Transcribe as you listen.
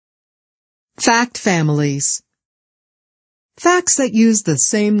Fact families. Facts that use the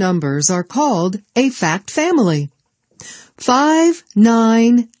same numbers are called a fact family. 5,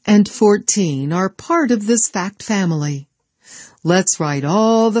 9, and 14 are part of this fact family. Let's write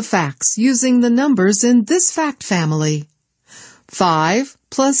all the facts using the numbers in this fact family. 5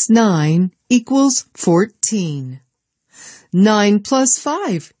 plus 9 equals 14. 9 plus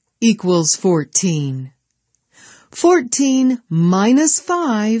 5 equals 14. 14 minus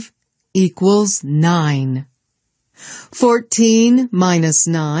 5 equals 9. 14 minus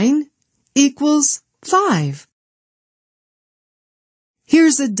 9 equals 5.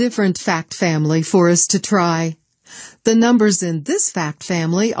 Here's a different fact family for us to try. The numbers in this fact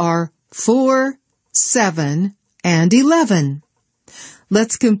family are 4, 7, and 11.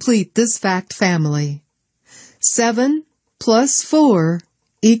 Let's complete this fact family. 7 plus 4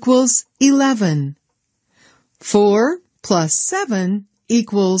 equals 11. 4 plus 7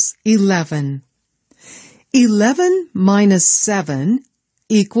 equals 11. 11 minus 7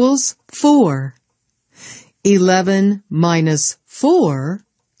 equals 4. 11 minus 4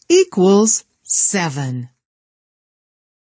 equals 7.